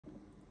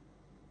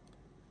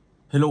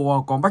Hello,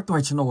 welcome back to my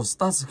channel.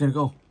 Start can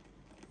go.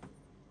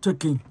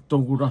 Taking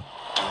Toguran.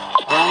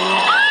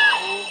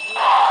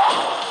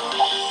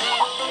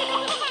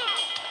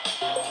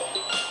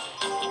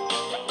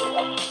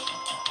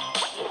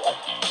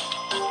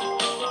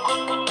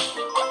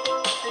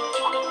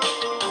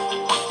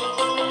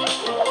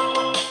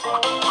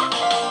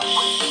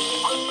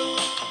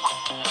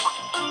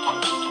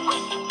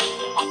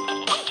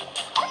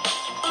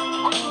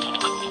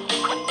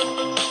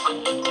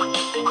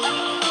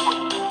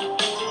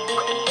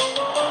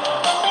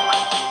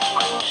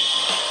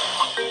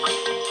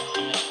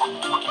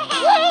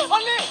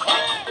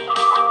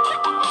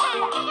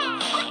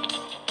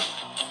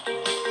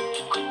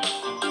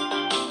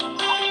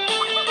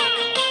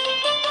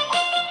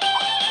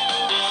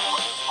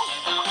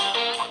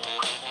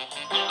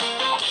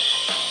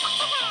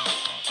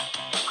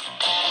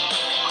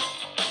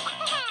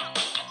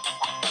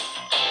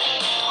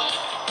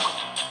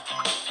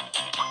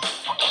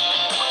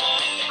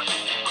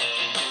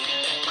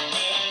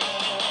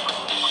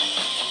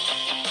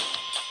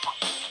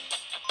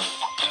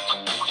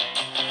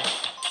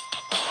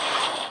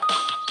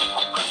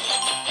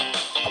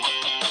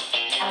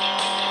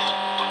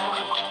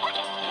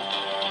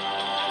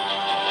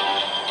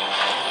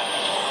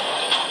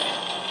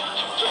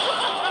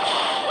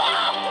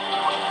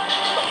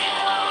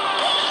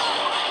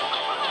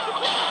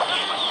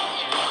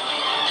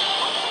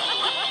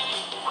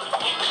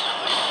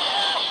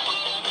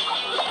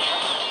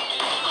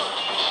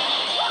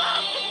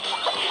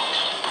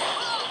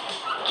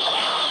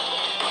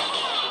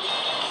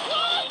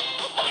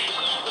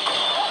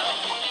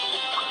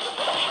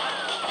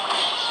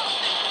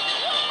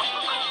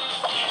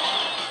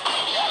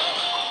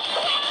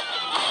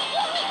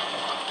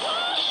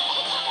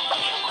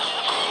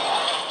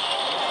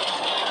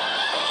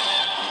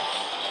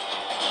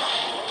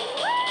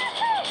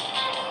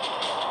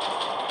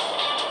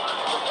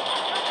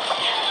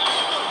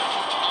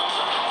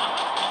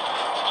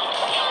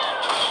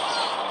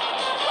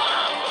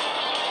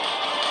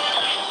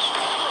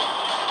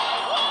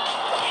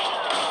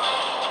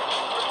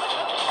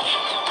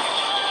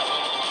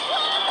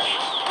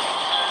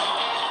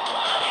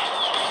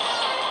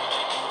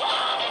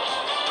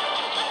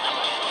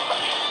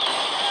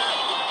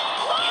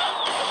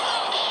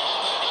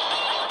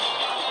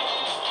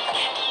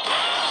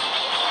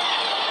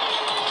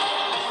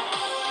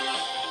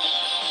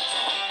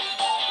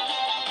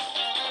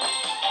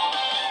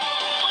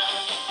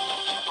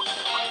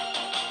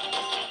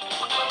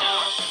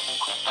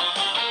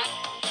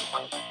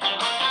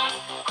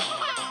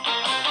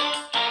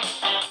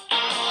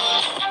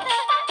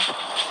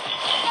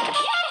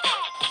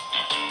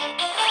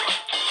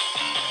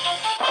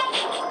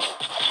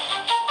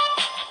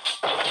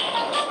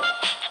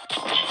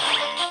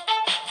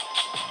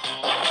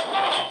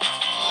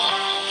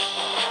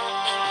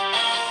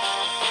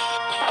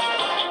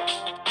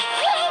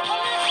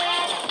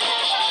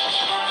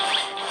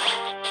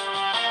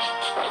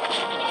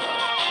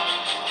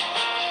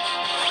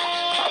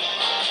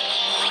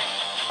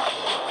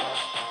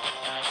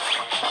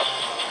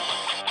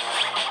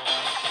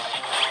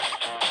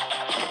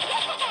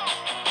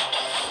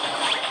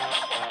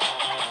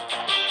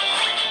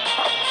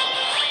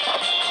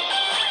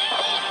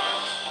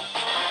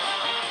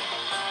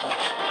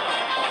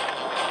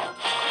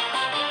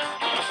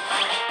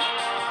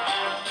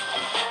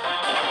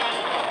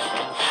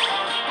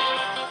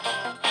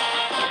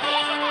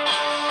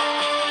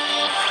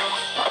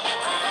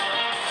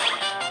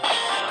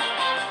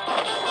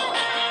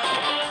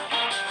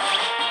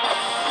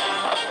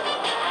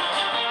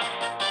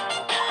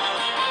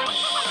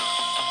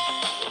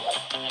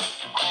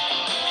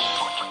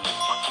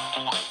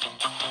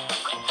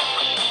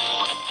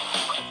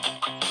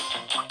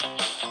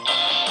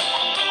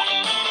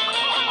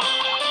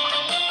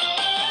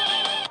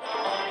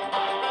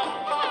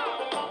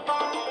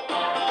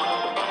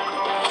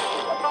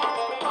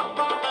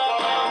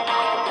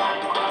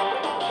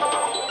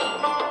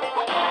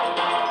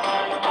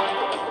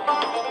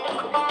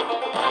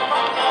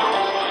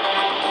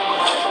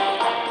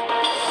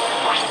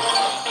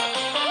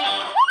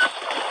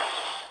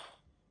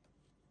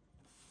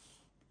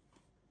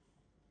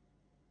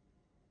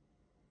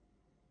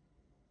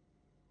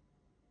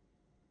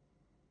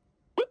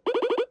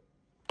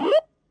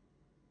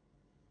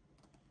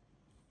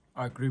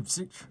 Grip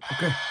 6.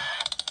 Okay.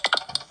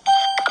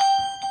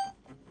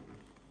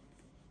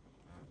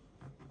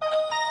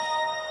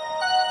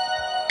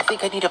 I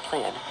think I need a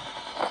plan.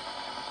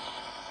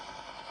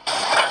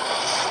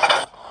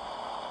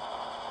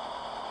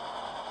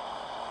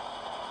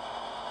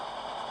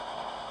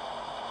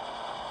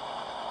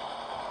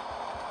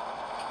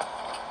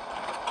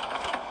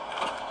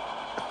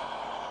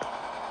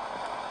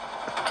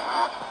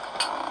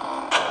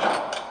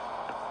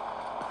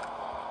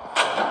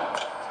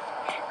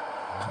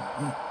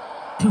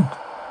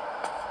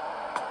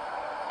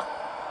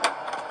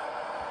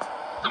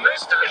 The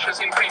most delicious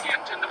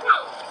ingredient in the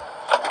world.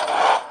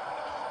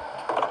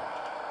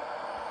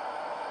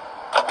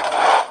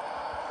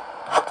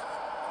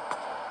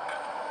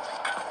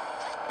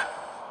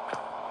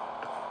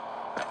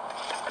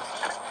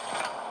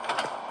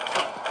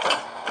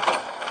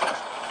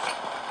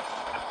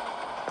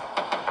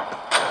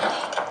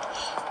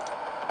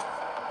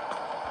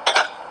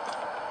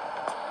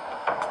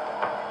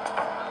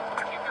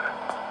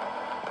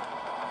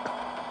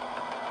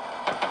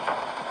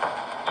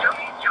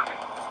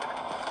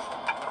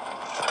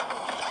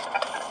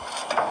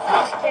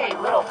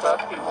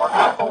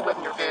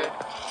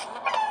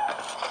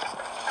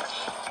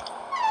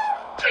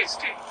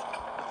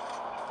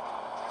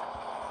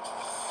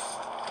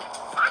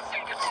 I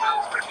think it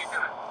smells pretty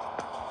good.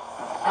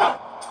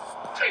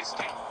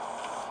 Tasty.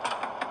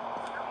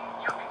 Yummy.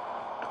 Yummy.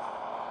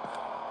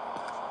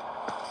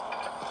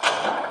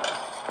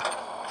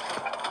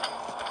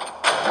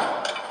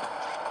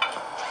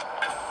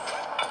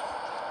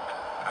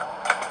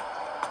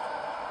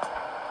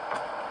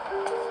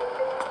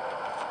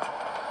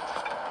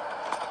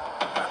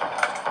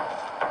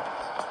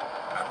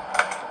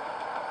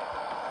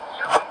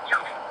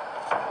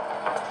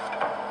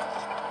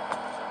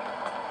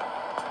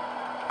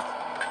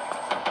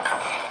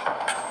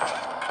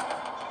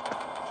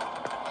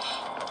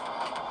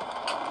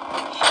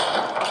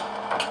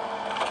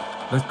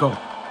 Let's go.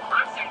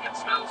 I think it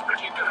smells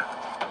pretty good.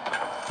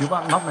 Khi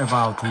bạn lắp này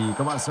vào thì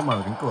các bạn sẽ mở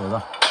cánh cửa ra.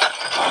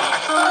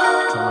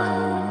 Trong này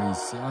thì mình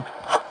sẽ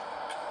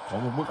có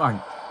một bức ảnh.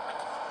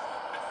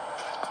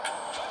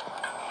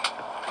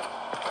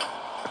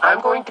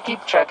 I'm going to keep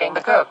checking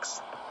the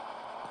cooks.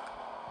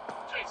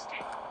 Tasty.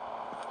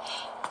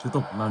 Tiếp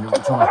tục làm nhiệm vụ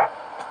trong này.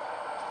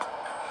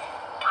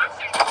 I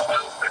think it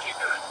smells pretty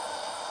good.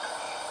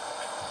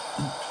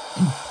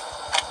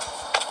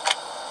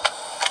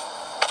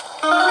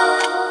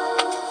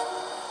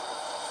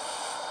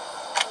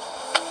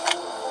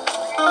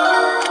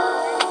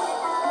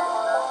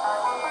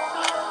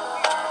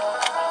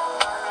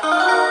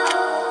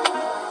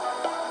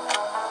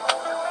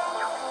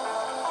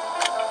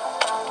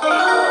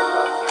 Hey, little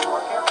cook, be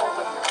more careful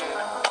with your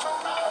food.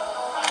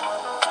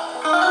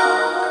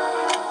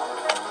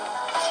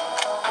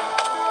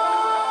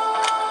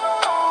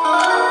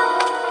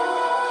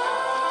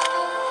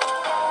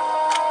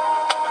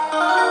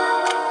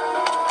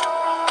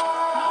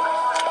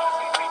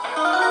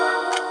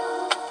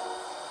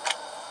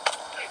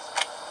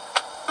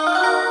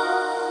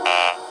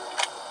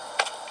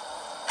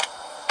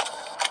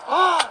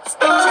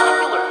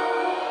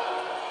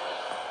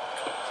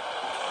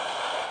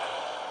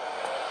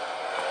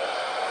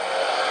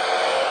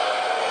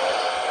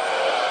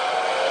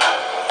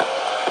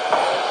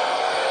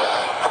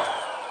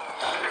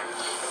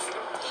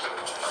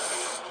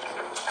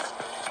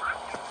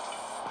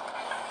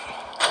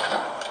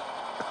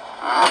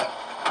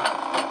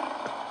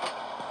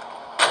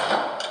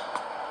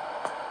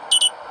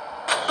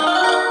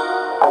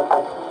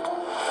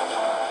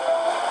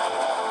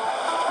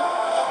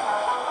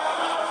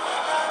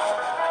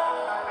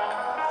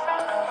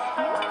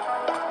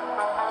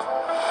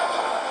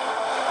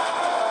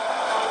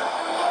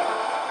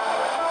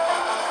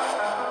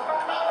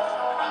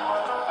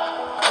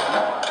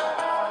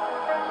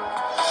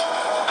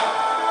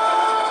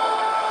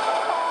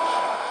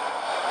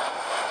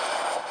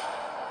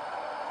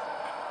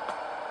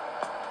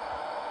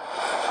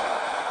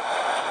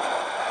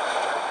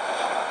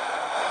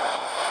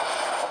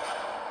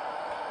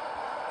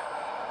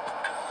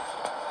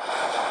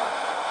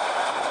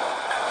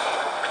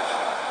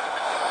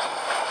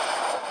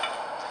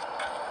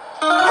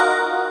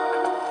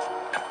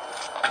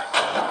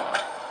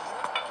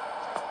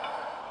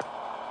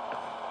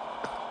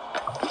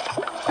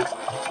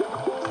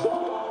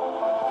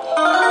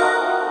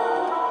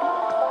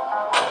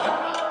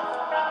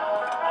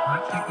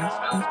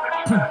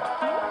 Spectacular!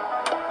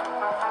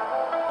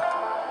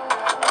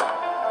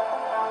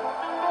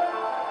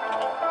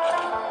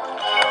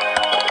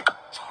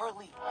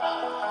 Charlie.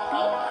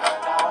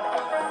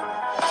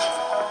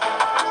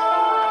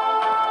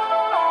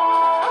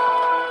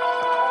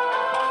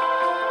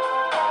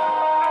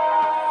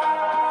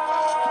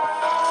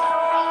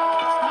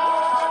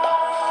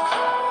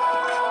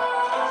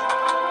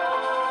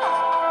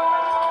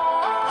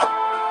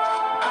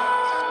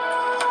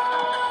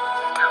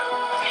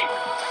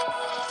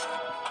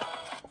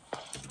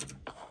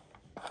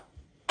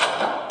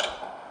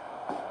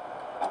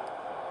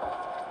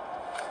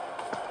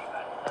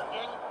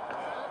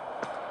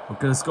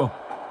 Ok, let's go.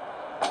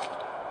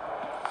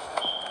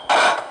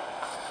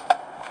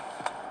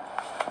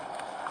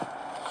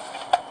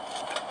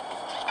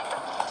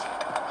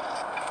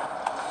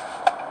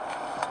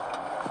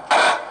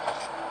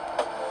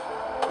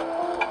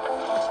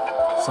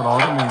 Sau đó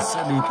thì mình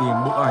sẽ đi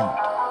tìm bức ảnh.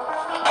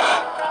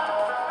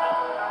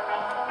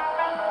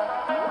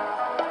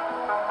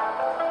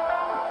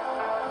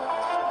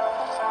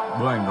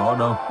 Bức ảnh đó ở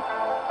đâu?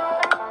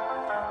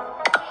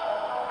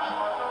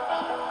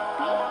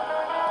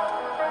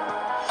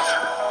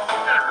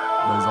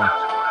 Đây rồi.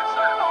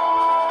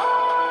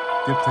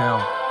 Tiếp theo,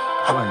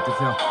 bức ảnh tiếp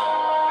theo.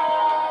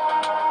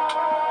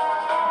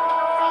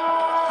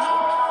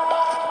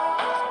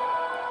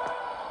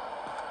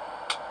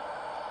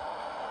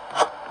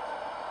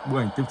 Bức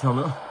ảnh tiếp theo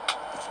nữa.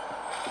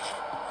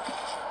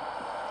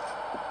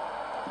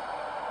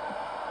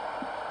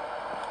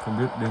 Không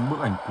biết đến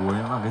bức ảnh cuối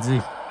nó là cái gì.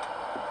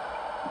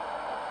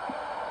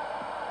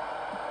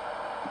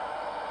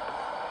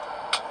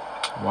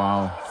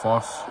 Wow,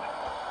 Force.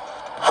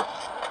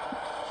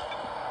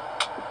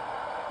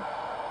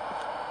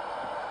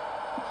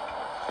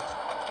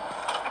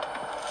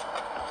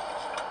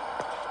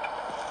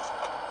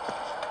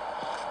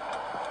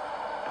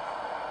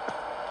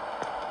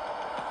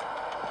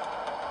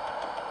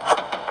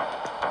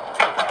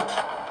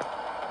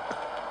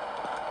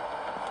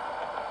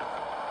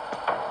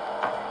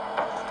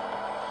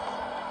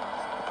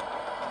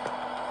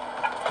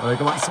 Ở đây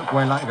các bạn sẽ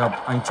quay lại gặp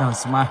anh chàng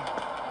Smile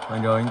và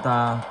nhờ anh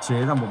ta chế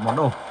ra một món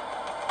đồ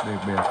để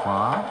bẻ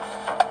khóa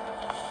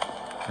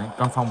cái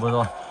căn phòng vừa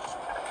rồi.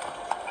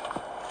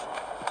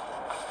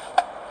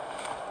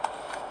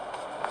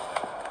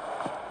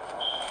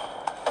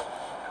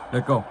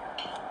 Let's go.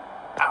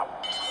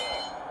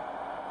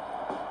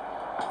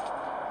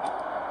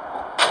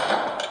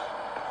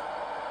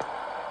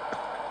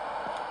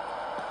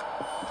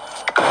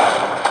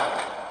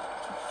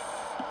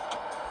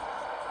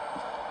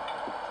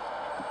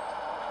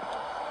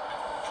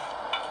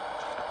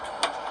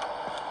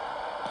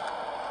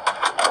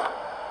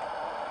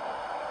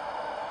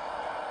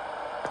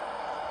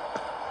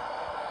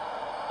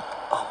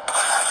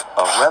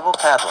 A rebel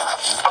padlock.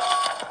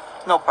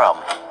 No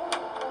problem.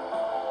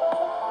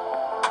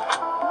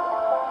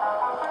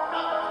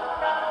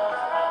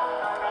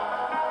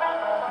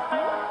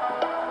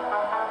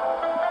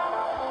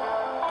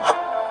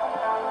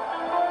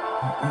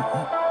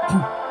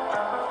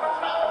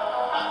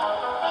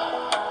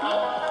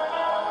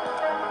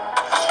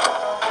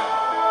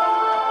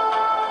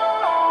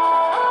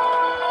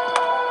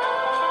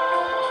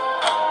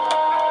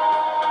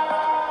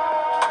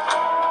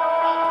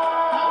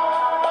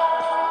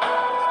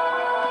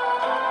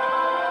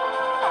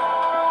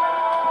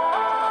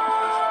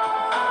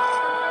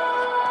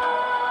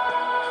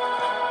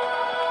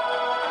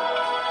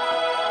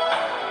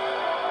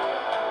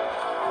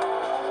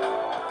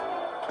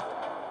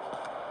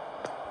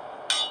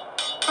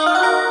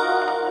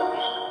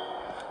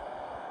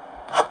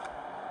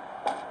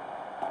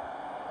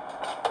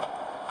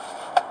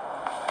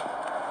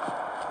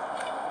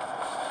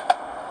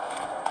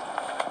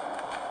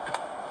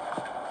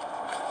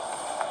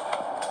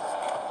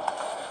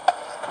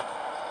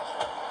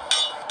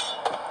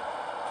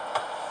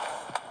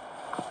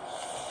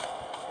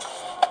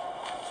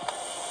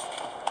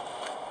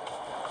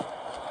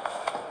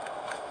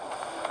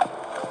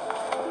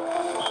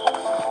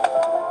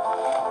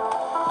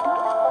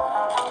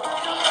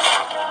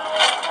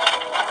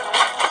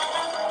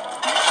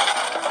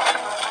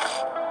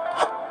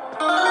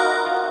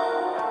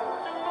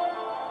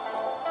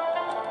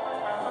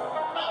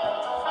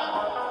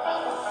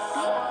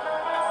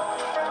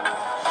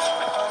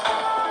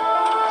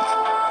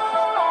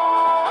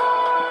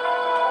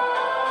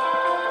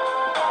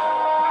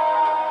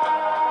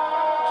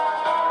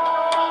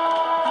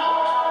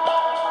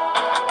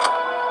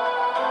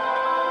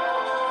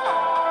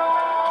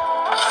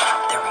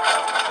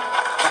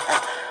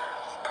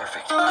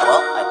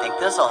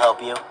 This'll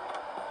help you.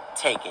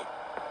 Take it.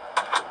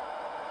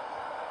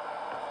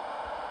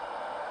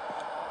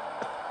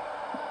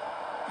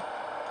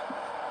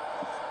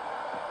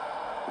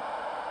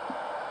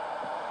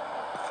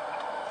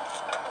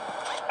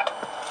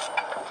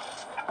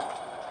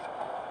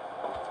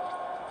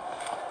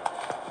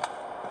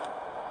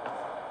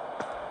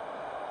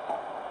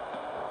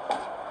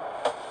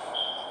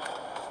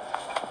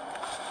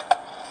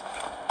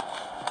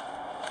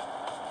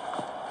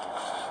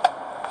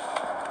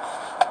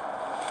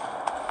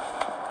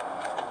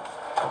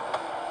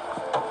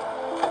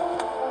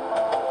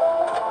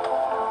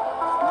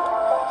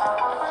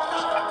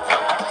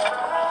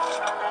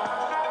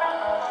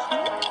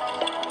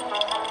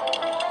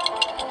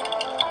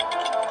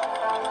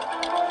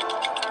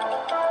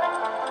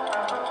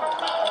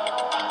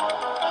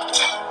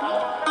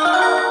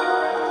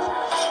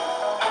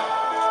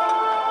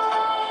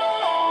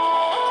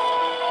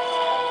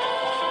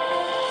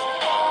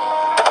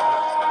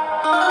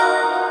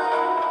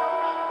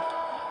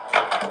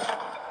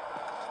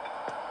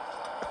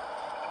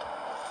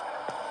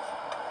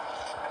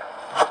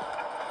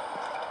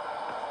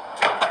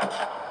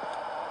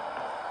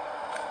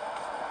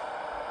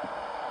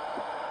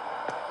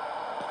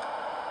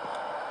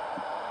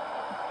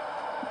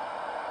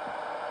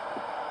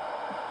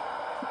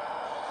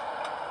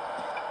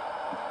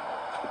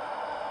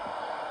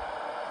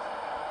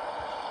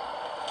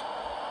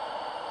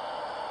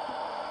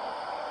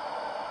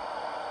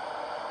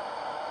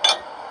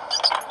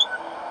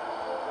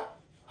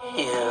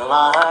 You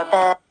are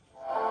best.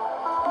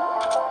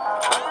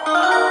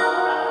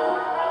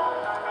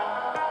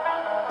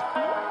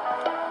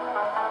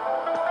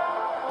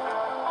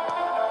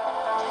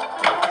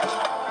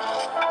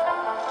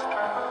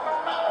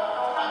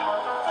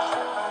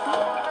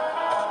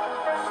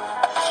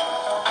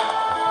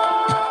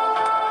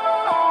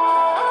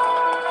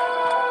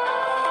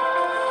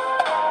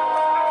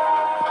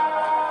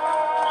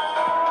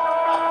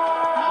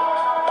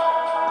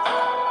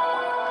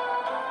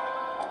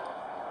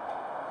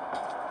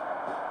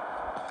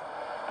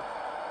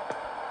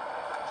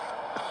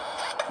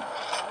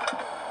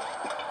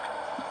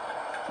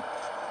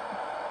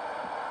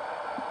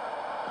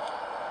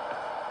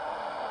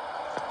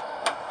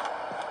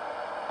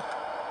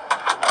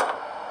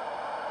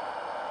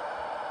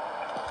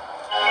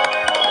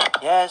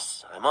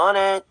 Yes, I'm on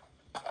it.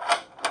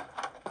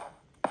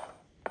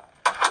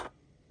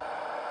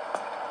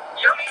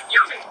 Yummy,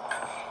 yummy.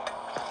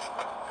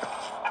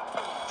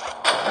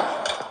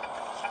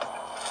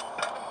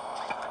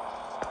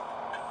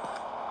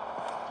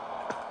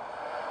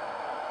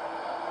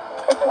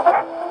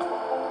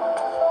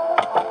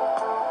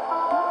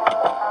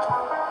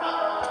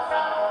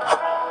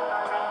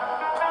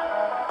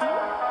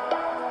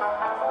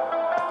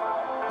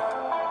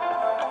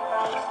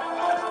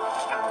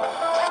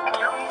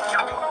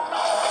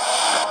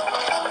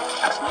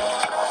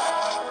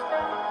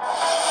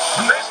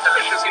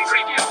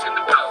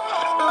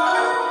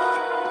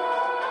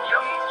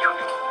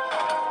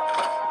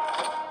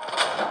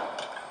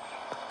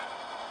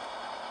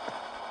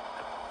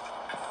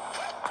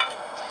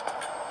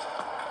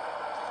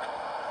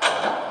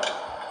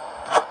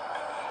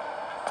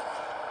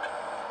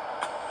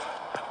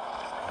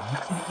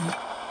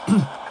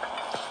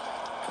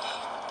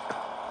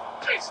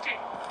 Tasty.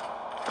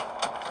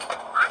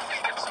 I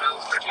think it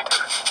smells pretty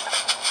good.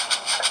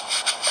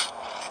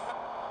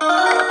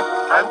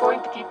 I'm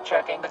going to keep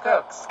checking the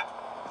cooks.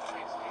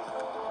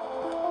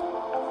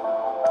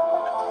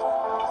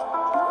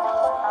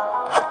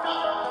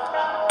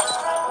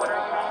 What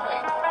are you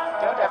doing?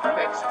 Don't ever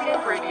mix the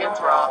ingredients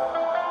wrong.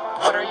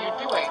 What are you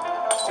doing?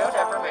 Don't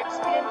ever mix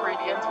the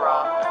ingredients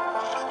wrong.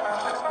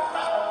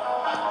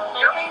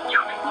 Yummy,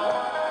 yummy.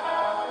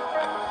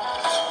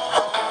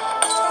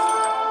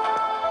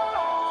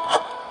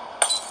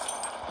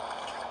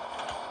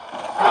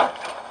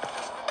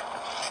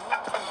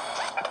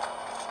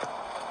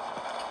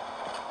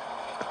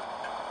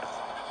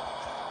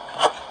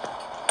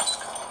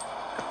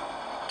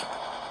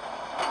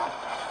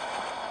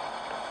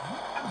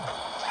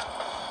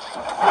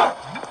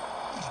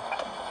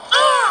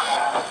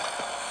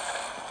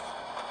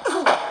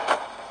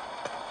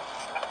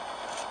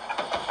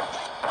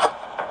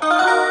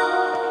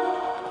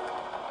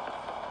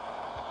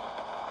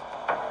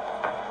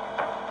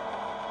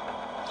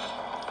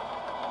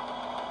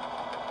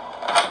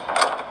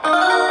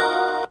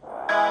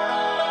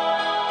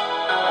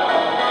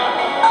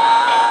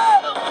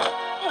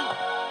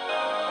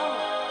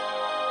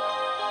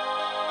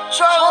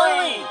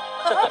 Charlie!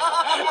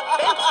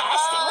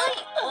 Fantastic! Great!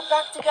 We're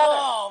back together.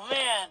 Oh,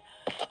 man.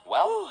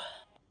 Well...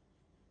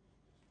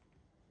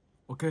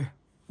 Ok,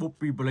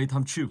 Bobby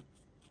Playtime 2.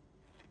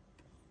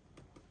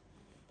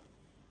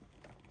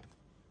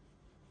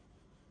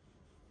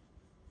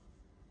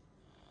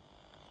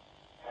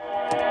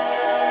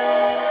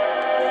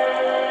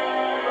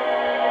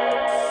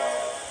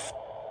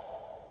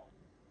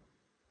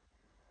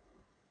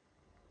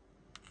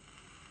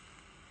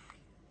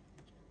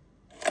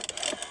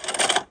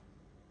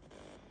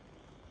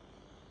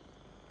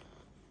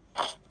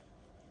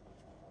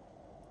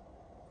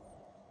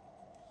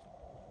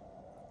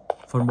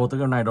 Phần 1 tới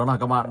game này đó là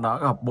các bạn đã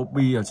gặp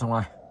Bobby ở trong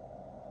này.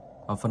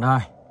 Ở phần 2,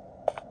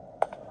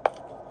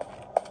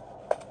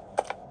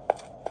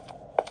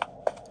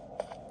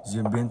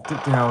 diễn biến tiếp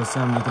theo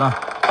xem như thế nào.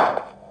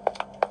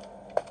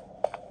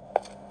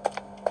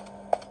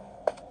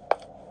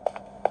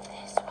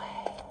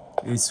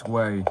 This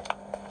way.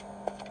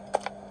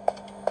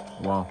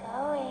 Wow.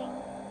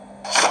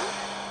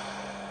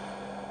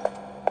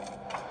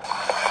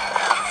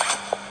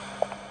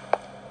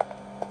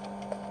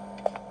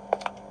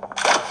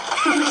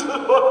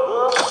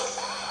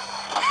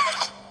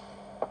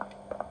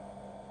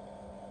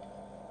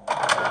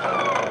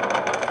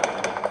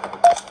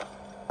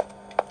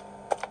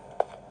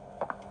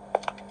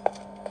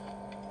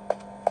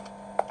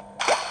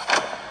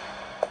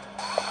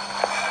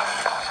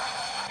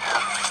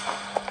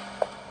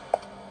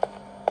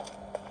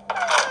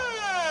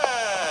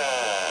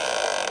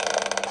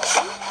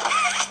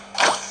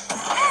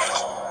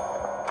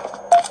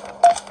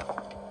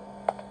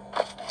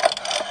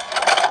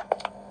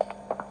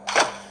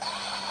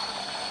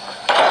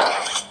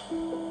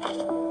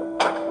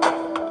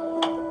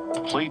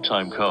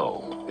 Playtime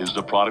Co. is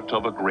the product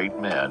of a great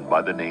man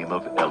by the name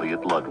of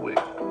Elliot Ludwig.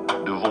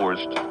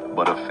 Divorced,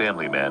 but a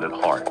family man at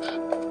heart.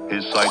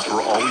 His sights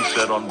were always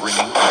set on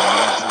bringing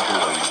amazing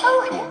toys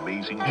to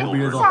amazing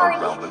children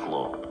around the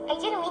globe.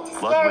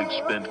 Ludwig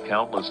spent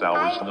countless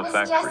hours in the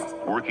factory,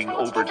 working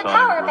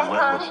overtime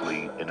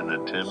relentlessly in an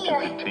attempt to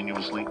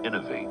continuously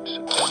innovate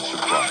and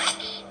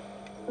surprise.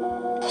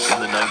 In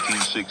the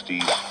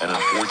 1960s, an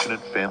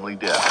unfortunate family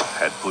death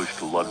had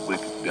pushed Ludwig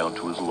down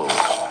to his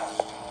lowest.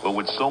 But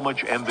with so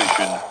much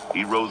ambition,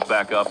 he rose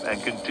back up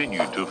and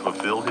continued to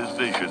fulfill his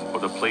vision for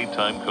the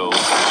Playtime Co.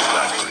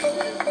 factory.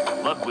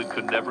 Ludwig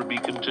could never be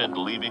content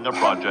leaving a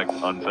project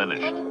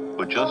unfinished.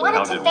 But just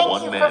how did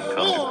one man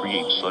come to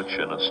create such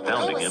an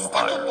astounding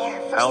empire?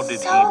 How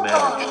did he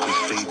manage to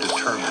stay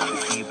determined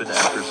even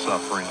after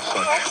suffering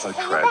such a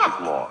tragic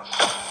loss?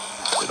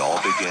 It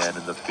all began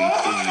in the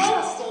fateful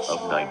year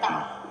of 19...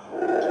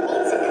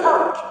 It's a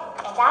Coke,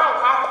 and I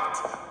have it.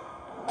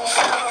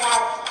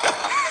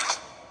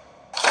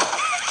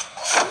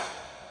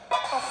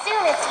 As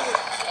soon as you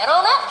get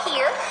on up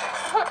here...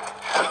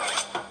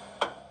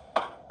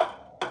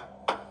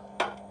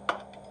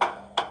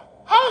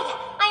 Hey,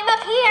 I'm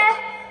up here.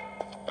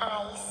 I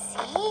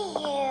see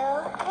you.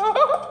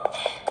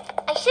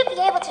 I should be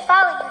able to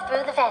follow you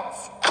through the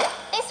vents.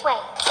 This way.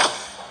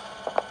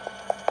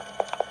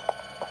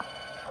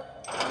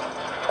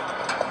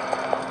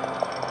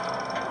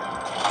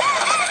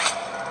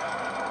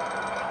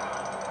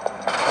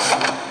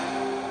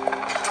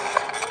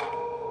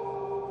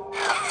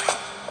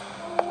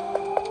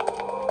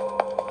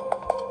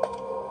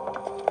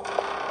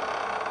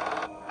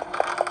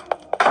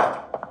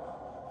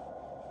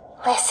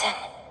 Listen,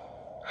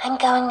 I'm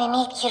going to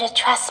need you to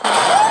trust me.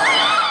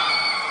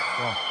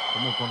 Wow, có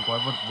một con quái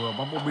vật vừa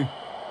bắt Bobby.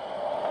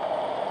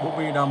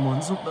 Bobby đang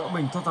muốn giúp đỡ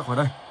mình thoát ra khỏi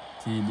đây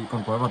thì bị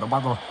con quái vật đã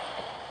bắt rồi.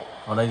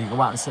 Ở đây thì các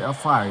bạn sẽ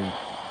phải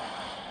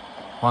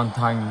hoàn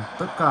thành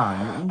tất cả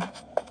những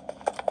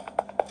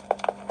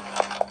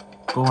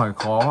câu hỏi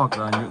khó hoặc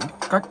là những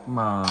cách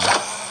mà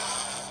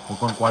một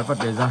con quái vật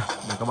đề ra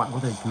để các bạn có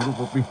thể cứu được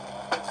Poppy.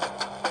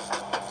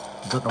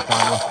 Rất là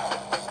khoan luôn.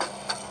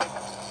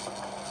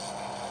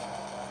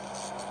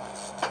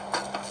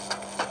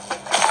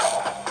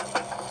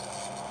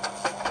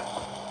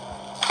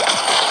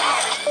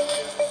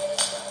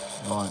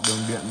 Rồi, đường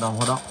điện đang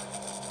hoạt động.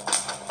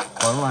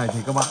 Có lúc này thì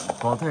các bạn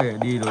có thể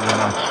đi được đường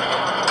này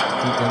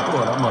khi cánh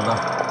cửa đã mở ra.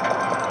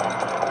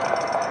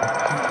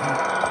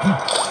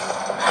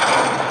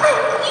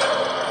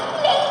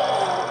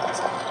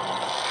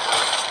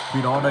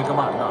 Khi đó đây các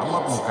bạn đã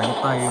mất một cánh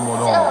tay màu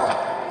đỏ.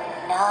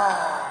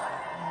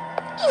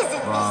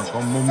 Và có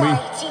Mommy.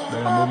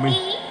 Đây là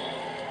Mommy.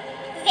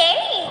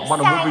 Bắt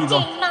đầu Mommy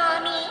rồi.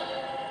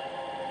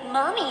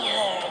 Mommy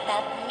heard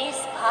that Miss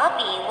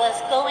Poppy was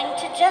going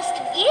to just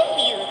give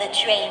you the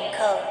train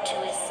code to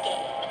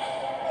escape.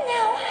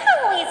 Now,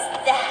 how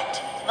is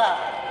that fun?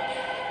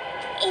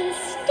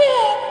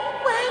 Instead,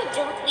 why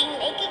don't we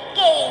make a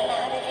game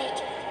out of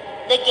it?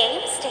 The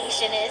game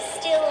station is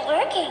still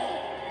working.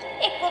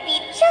 It will be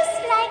just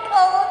like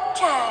old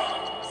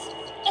times.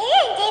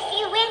 And if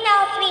you win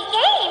all 3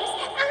 games,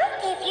 I'll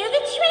give you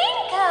the train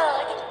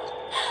code.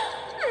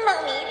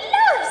 Mommy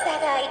loves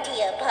that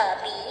idea,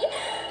 Poppy.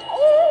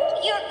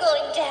 Oh, you're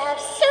going to have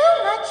so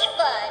much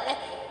fun.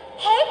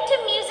 Head to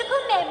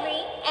musical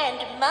memory, and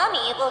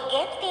Mommy will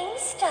get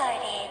things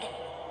started.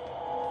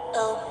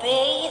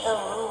 Obey the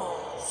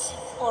rules,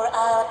 or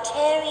I'll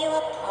tear you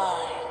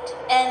apart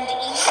and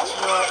eat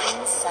your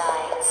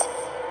insides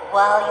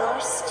while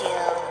you're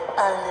still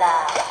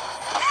alive.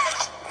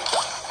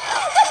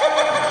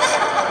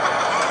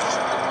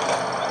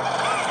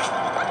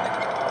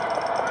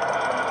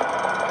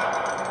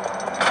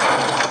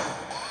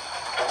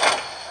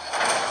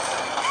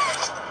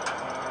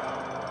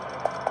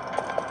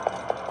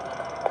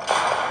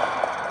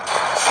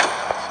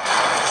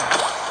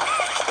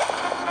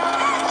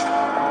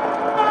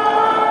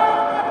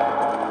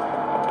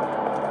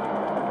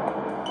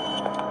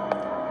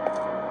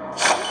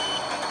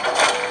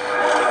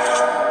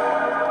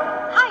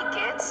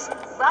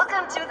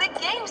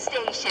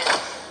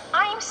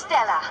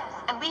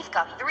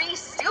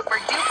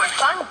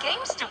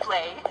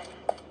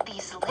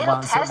 Các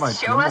bạn sẽ phải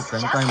kiếm một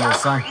cánh tay màu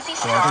xanh,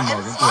 sau đó thì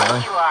mở cánh cửa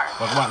đây,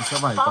 và các bạn sẽ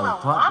phải tẩu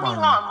thoát bằng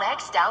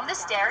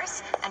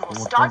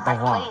một con tàu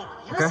hỏa.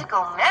 Ok?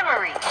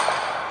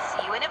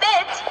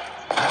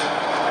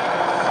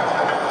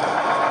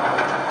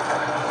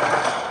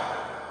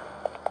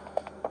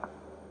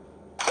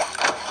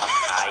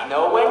 I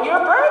know when your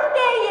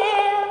birthday is.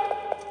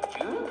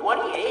 June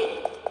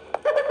 28th.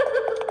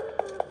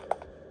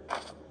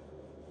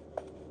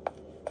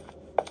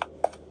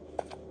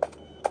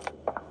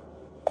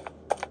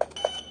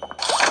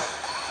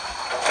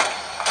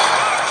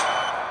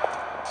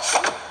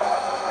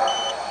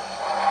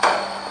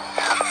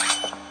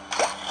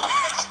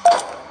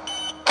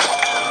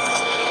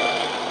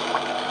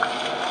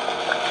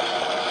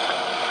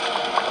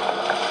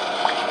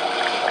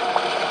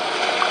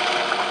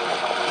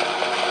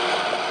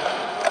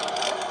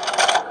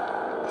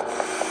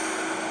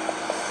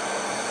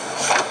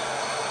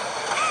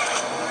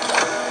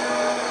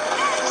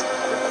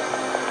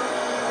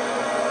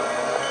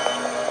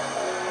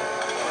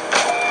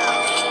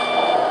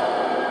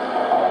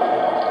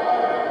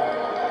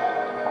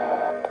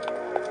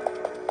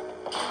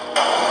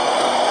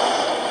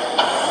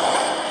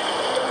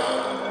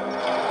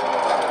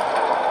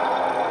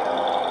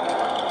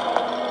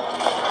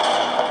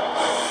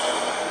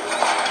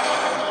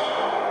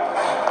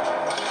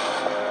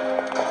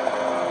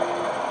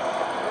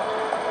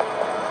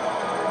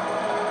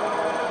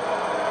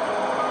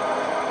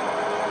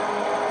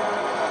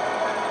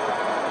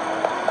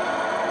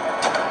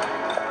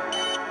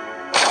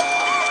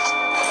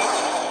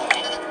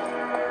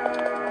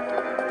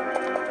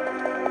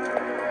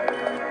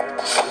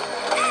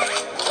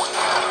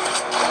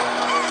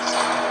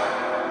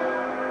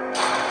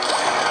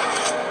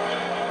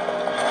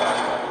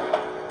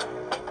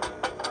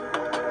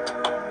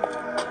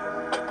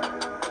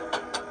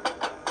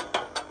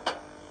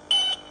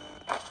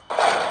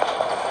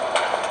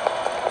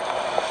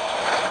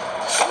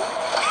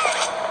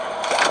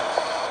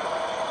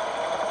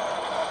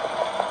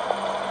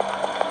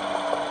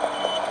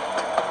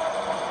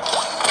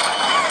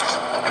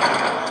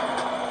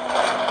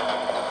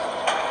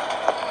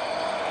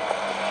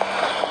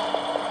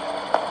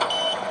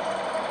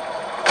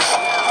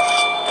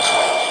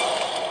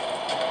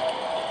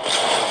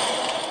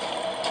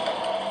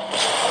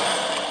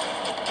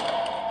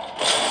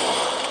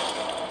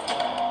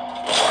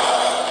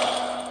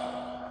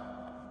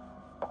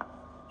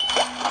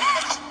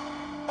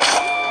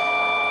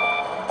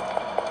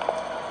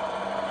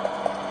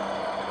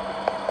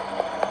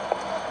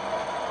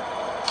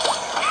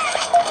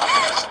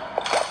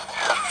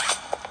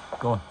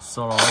 Rồi,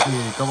 sau đó thì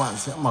các bạn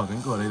sẽ mở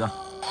cánh cửa này ra.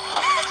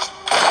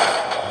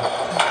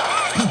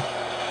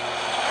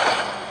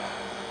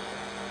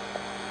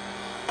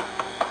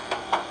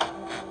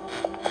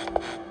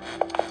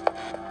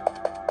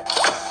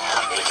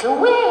 Make a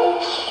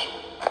wish.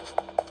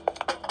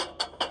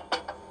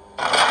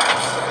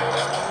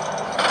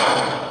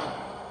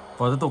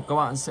 Và tiếp tục các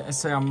bạn sẽ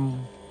xem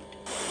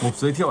mục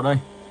giới thiệu đây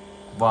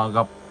và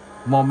gặp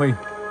Mommy.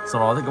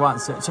 Sau đó thì các bạn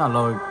sẽ trả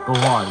lời câu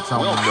hỏi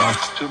trong Welcome lúc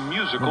to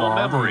musical đó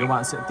thì memory. các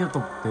bạn sẽ tiếp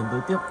tục tiến tới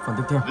tiếp phần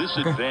tiếp theo. This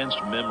Ok.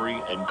 advanced memory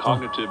and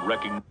cognitive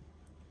recognition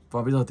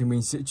Và bây giờ thì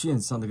mình sẽ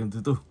chuyển sang game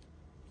thứ tư.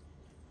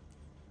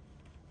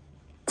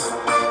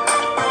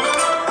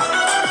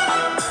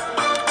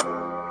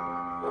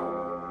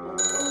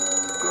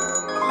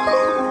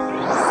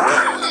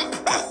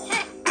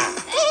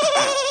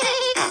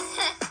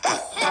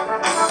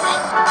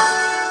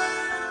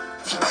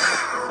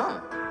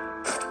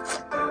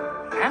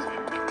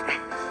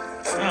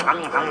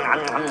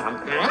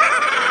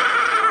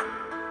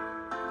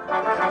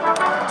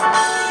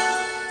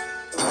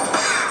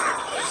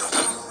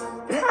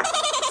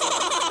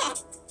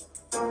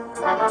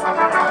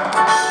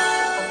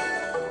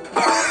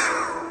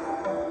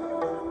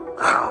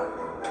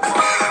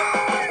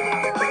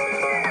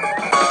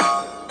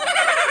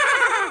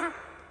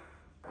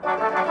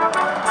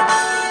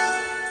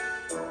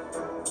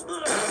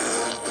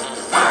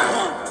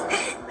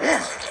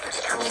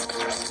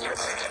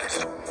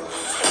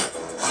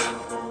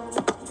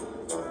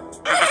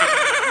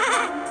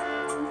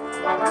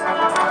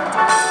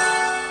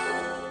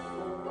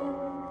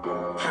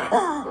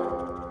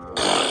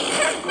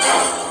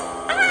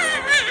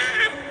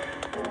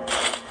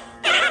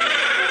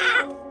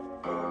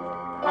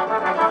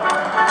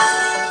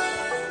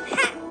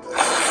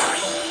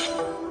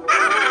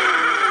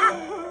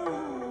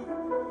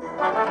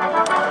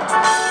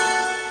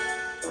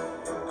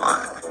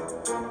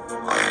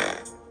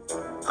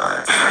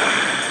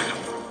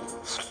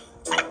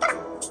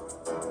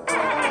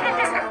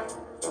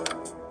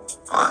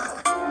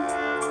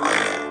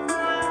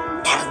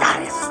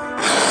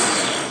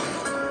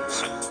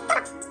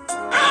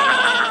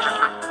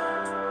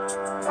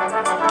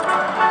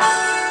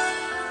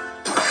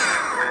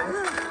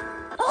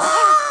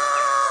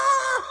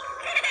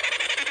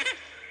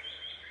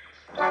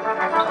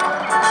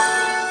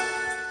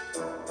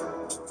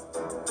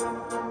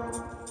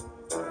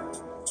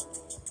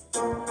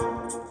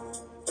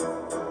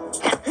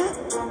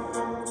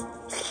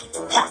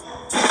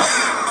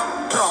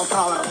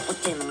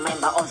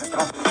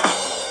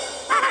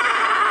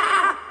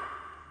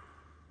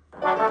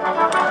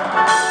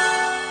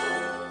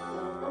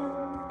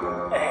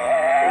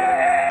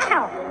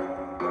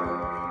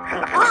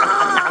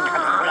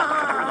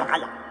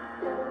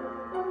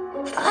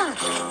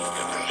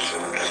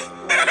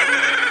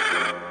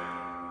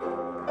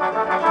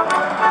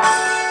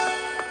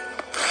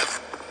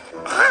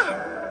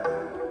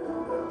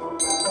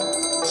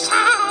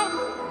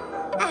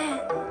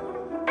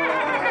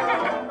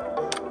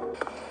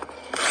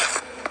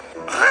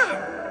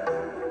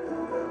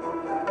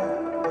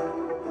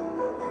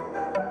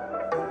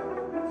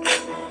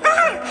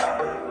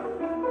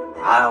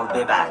 I'll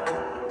be back.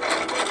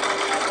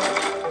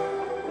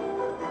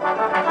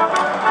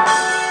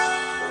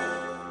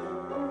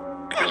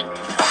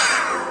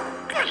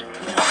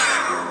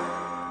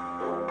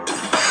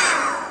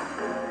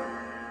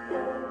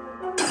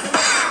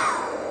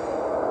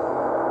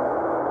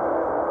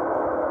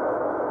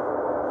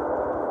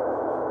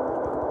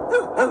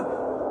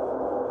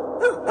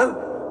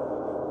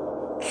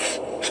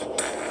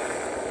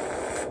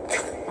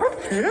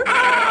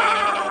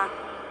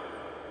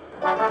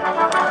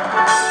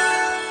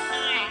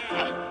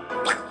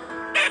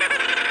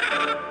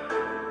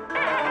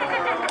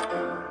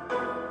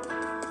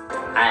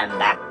 I'm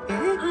back.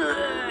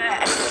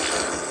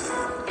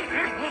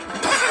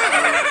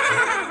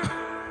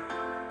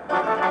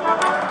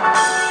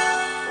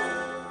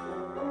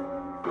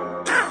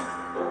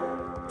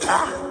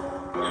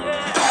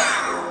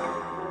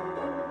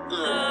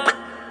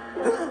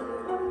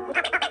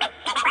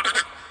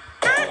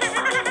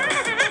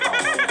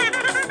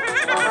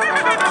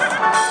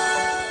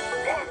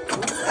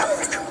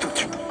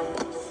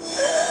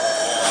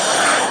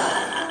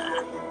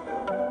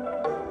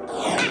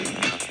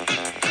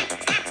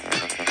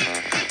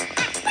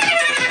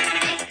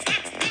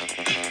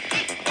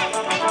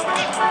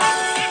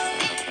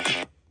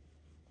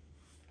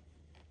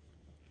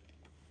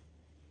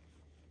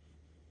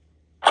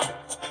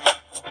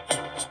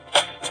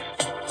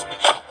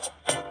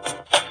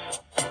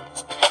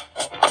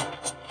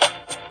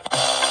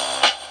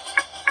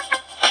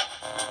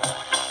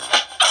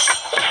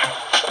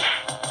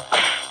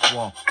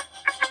 Wow,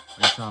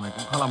 anh chàng này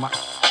cũng khá là mạnh.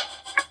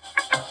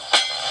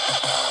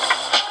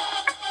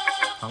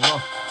 Thắng rồi.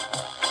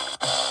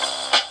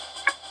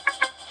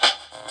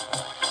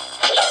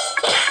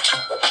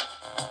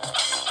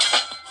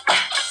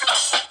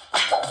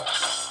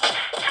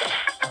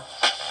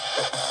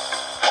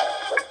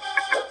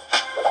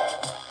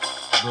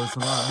 Rồi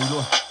xong là đi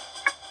luôn.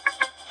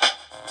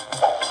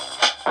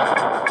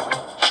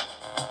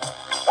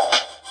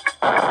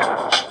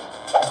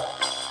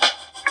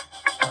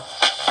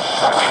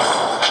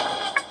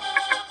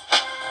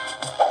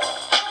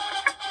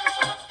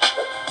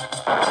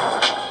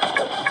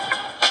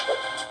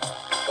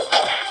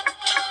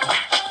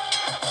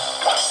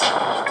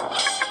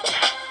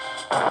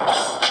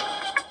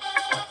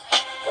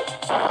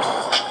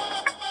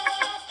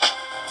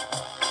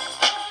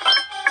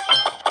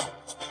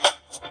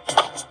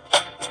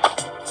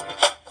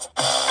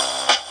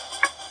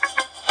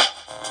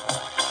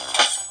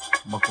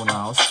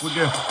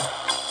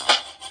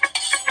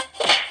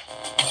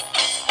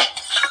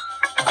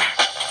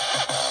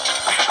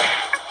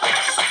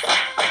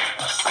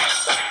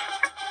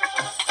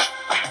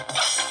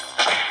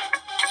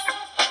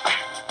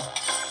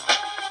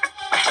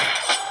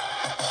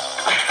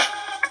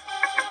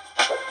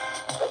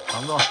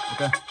 Thắng rồi,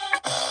 ok.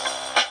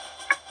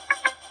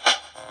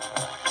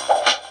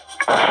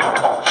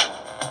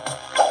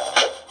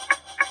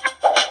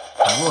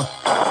 Thắng luôn.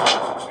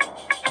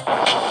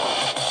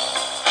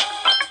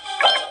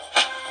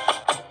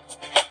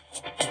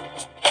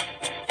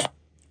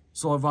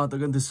 Rồi vào tới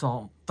gần thứ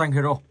 6, Tank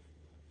Hero.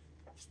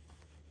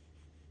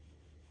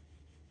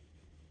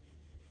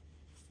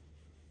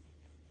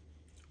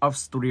 Up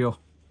Studio.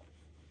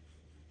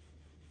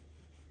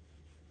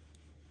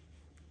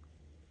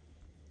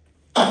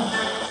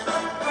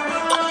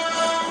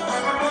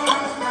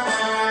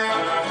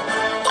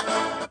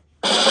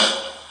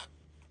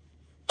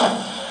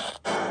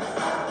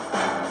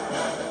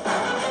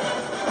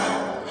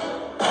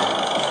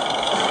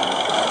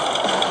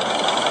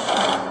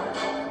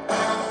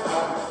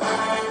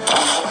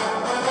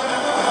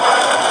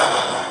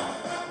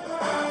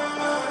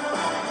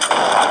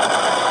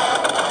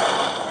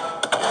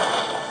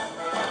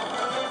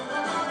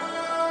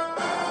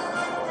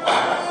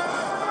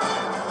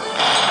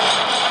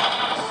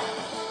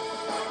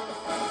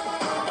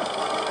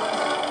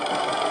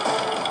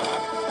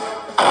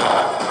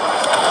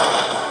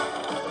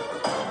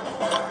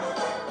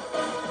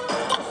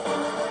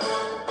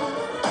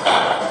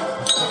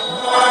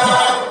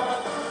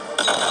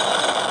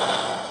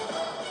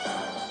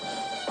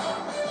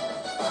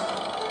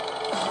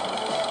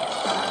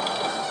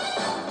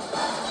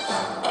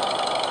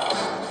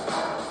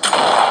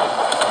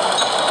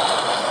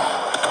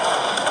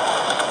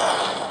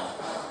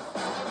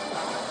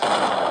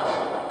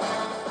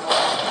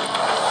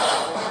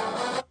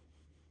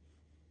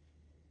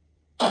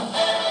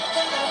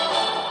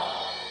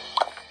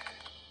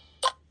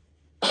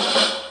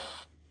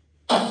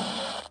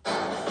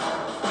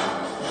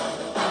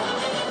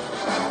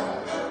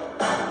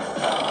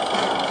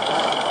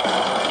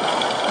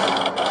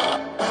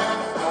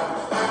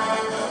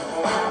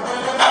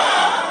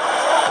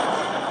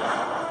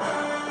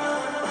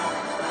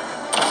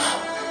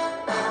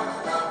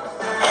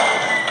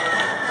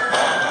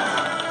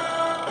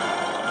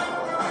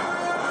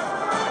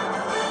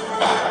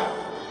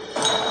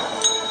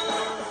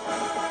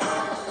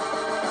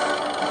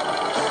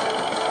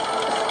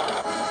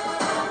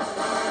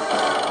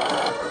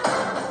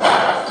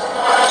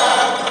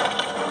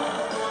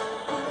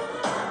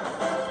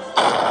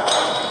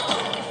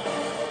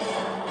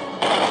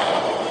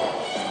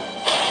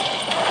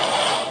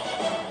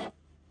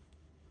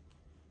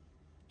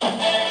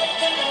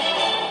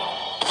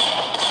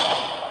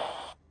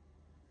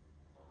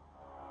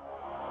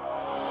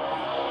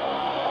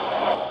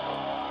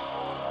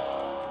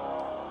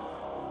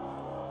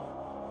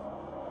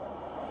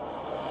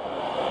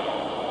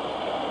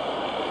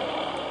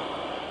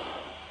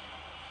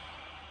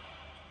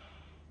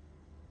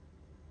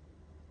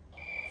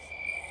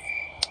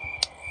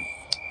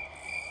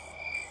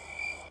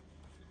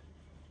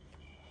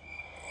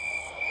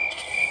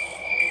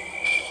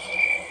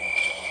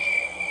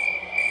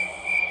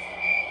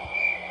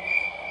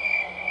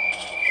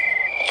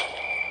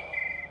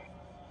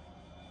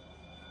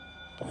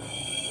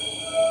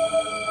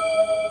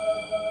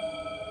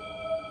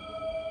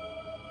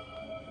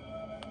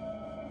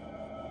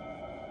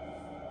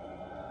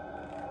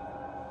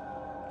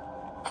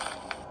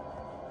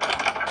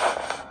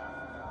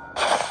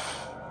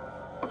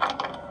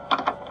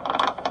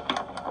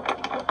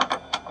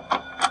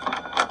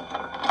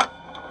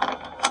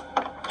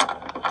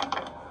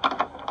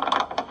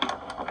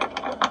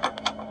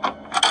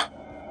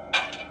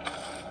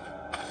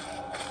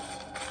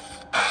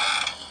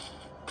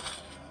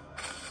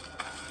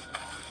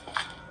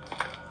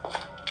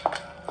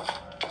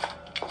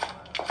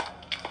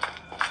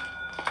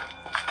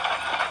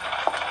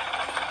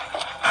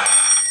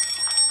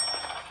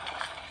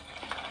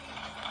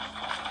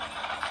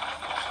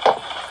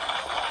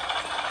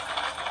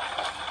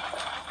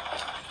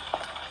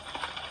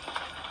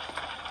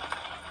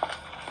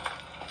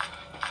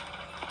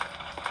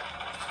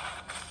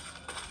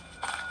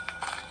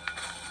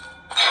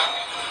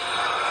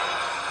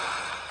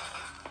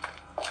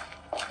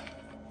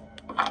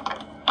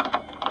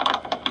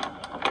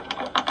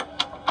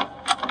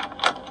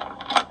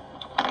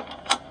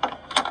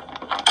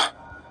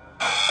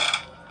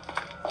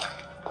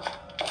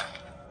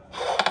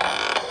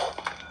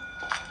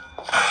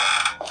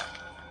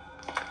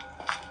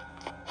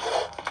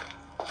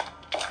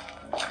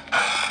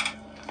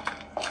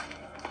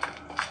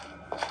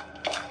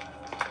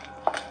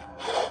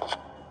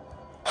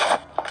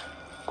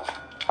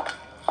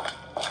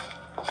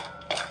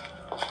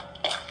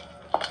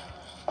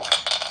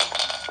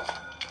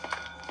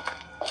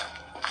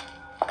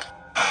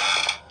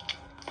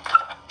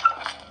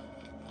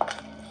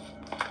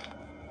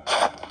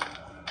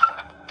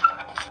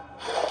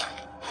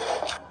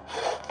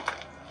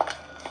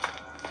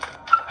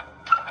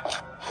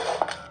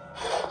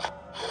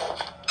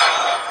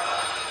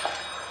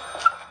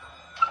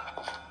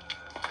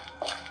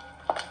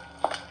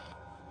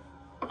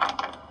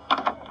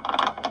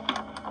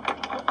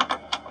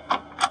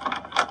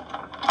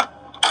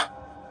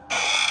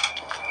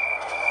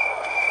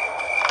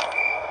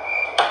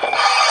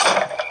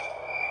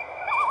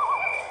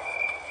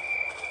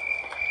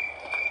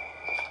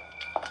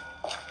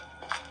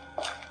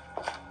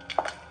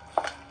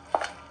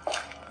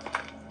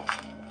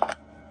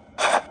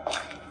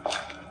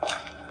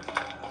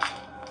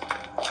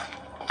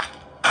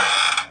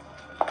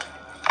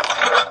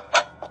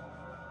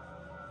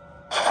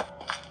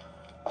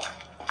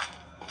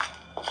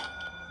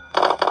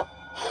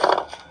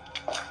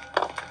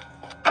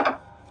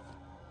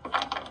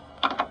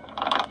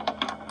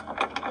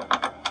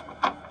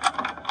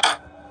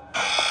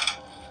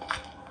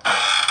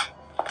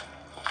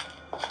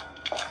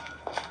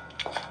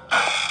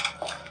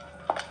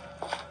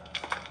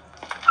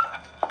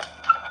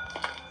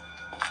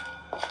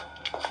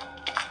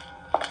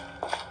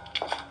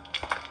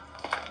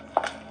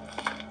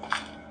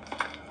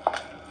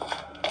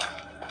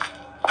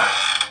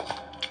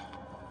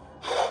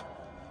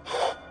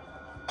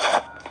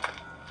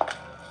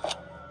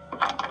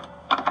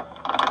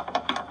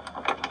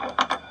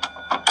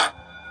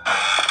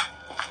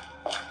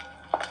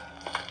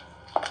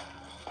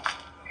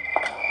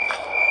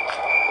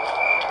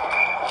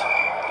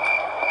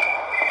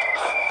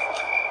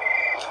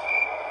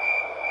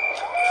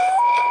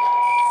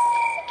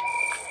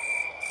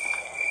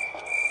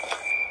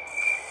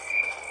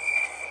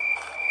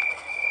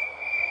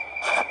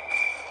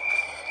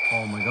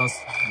 Oh my god,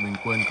 mình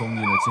quên không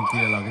nhìn ở trên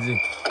kia là cái gì.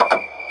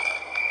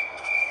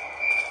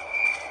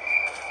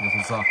 Nhưng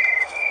không sao.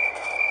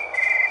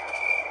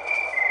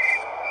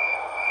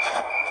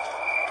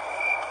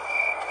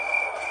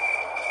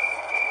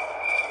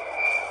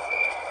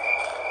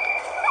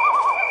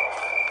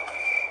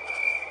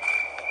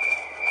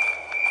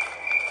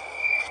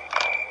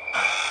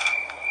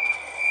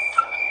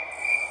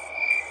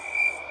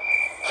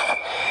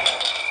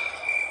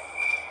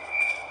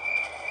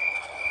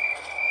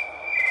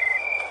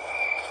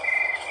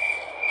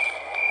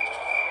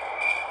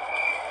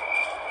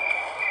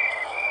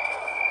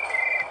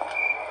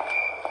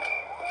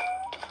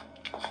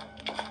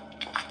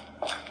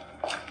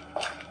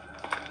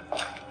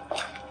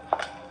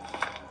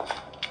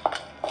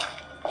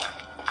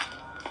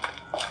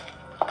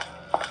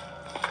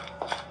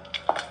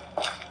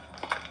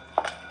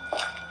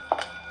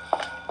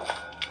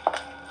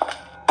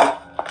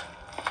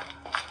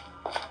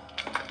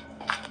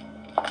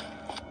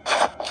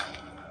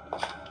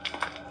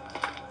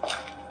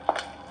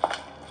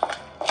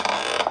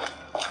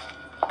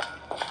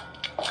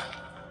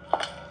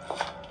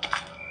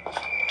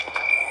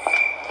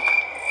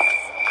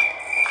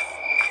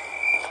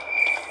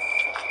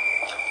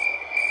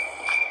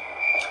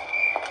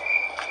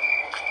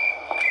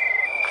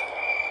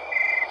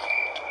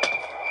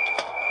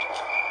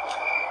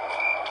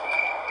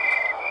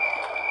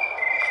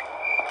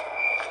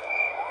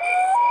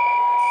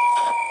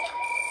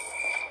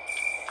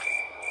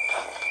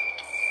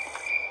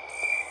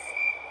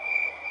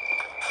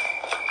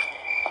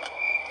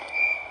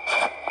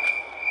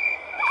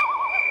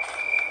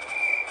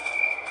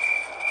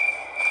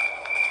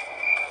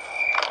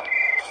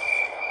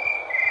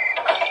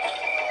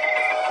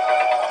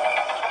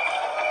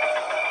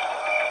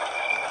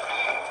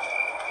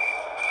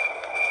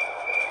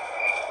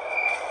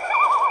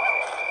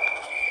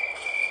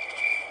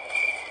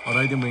 Ở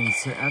đây thì mình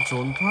sẽ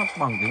trốn thoát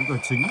bằng cánh cửa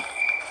chính.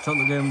 Trong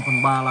tựa game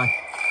phần 3 này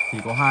thì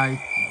có hai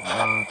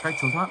cách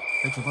trốn thoát.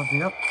 Cách trốn thoát thứ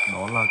nhất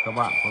đó là các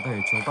bạn có thể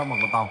trốn thoát bằng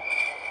con tàu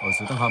ở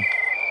dưới tầng hầm.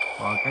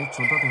 Và cách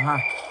trốn thoát thứ hai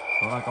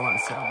đó là các bạn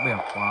sẽ bẻ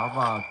khóa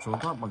và trốn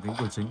thoát bằng cánh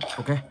cửa chính.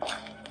 Ok.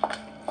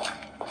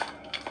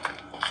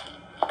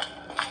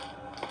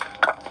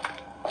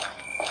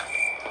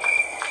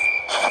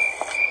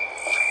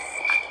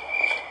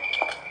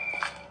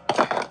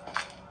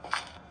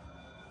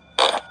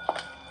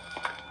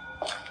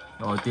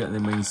 Rồi tiện thì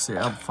mình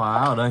sẽ phá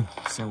ở đây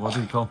xem có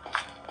gì không.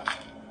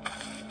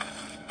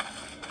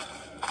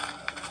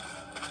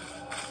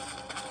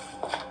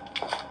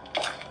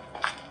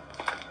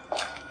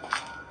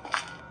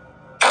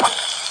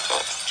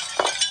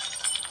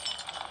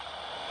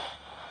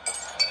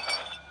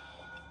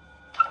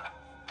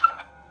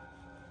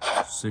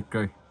 Xịt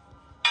cây.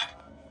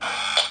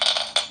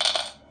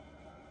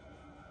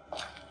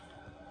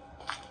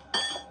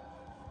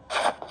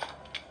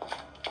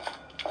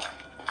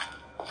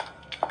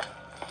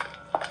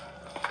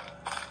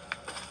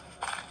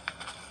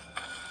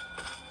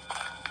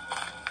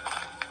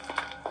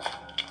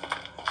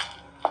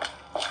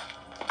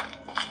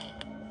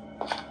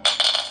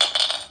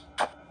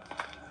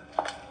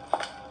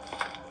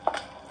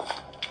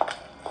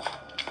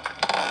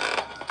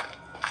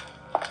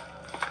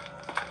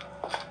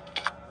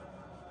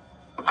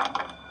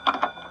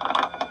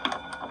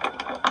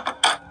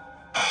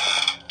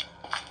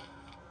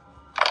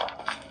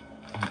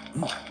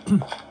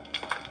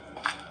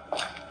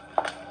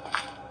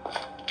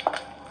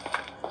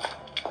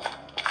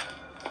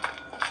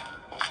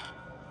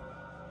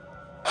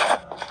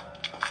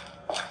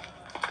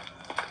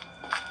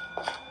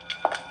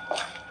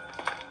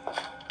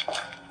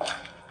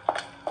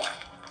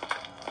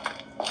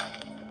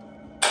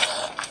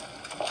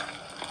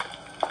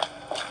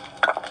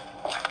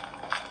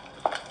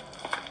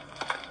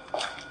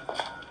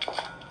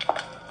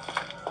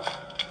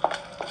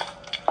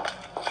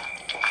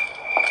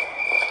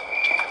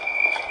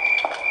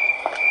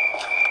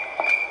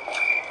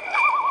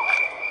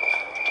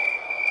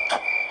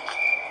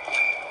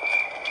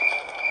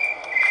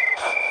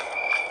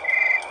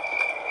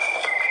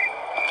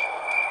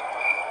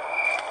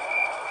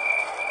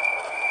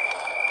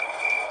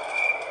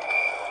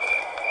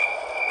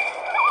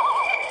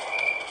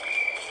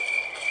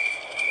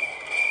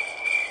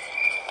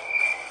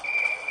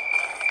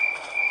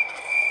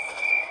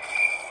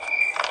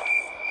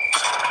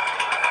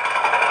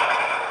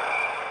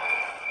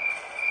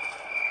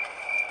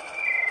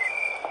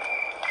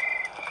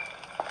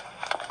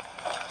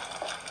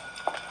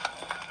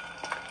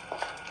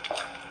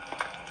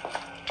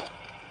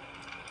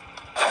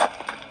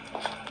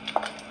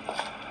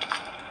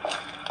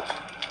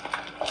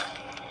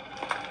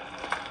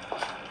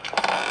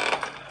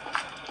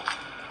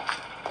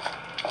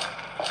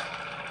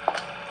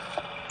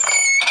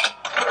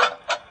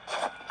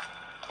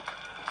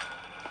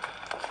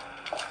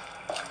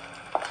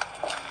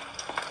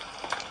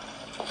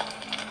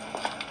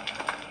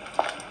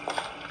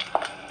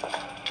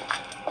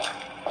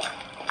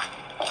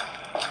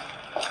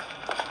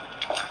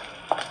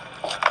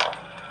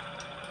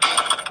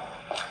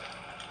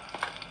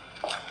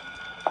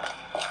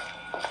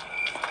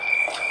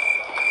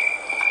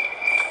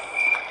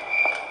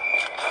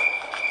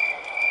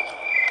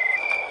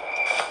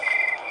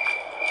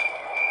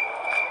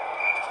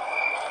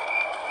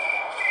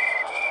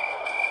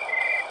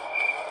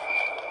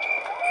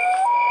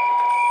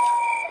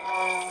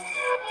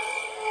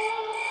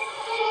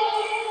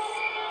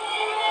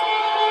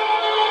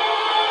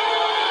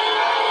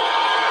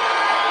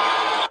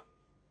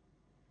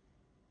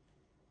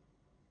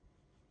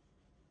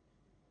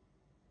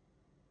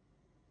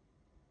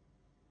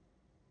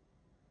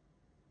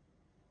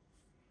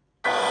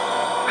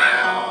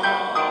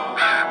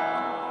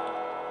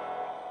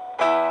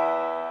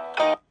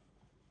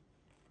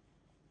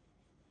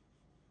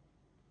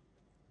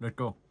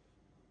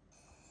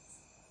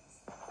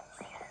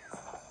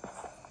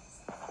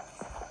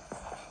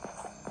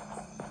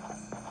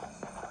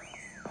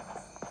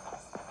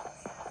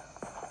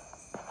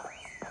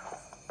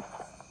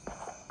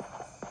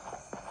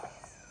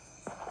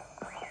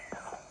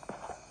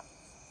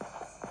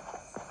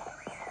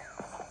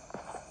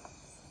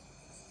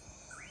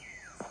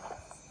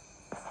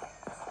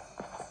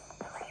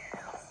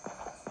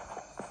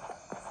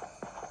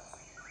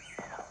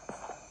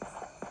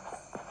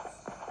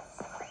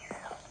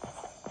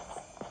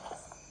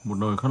 Một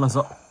nơi khá là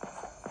rộng.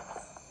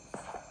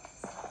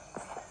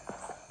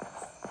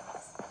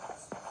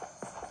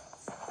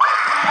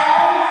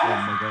 Oh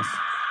my gosh.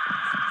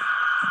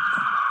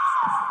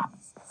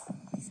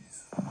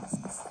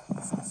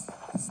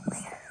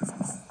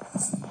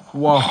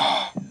 Wow.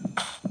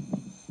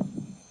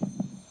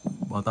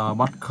 Bà ta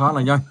bắt khá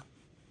là nhanh.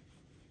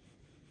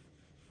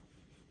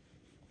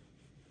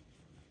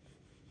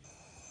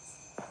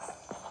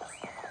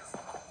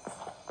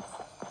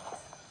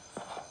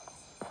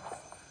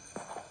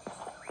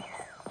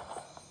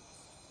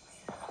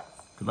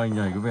 Cái anh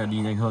nhảy có vẻ đi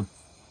nhanh hơn.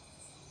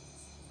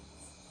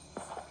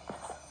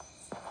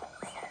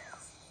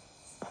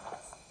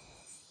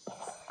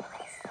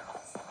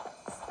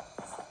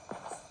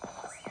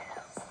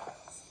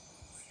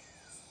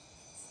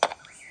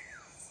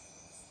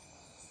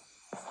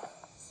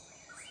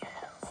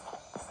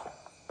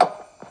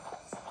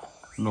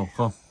 Nổ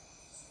không?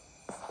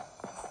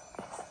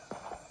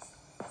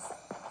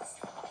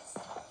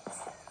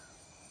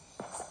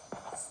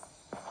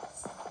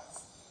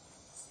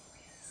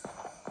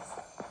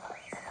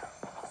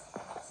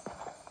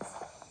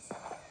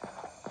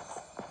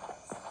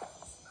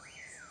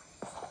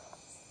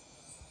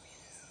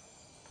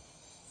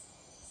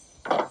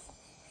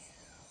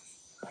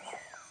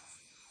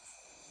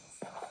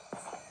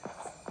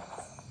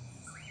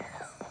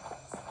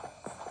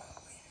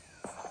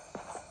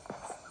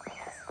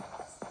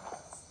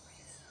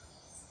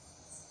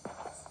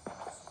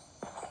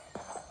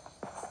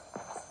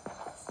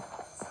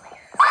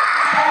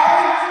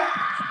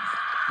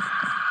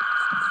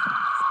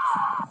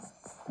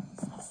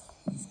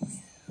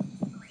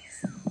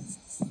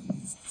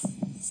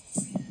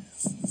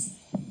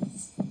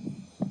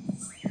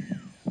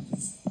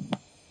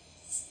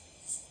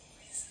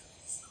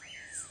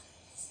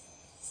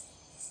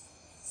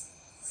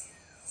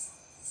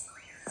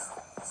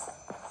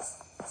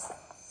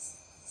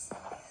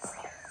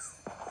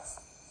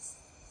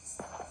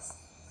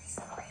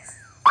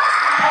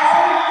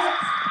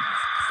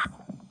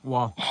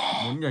 Wow,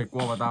 muốn nhảy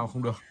qua bà ta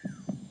không được.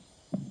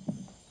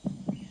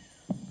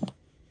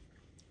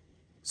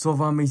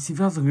 Và mình xin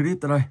phép dừng clip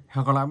tại đây.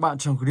 Hẹn gặp lại bạn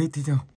trong clip tiếp theo.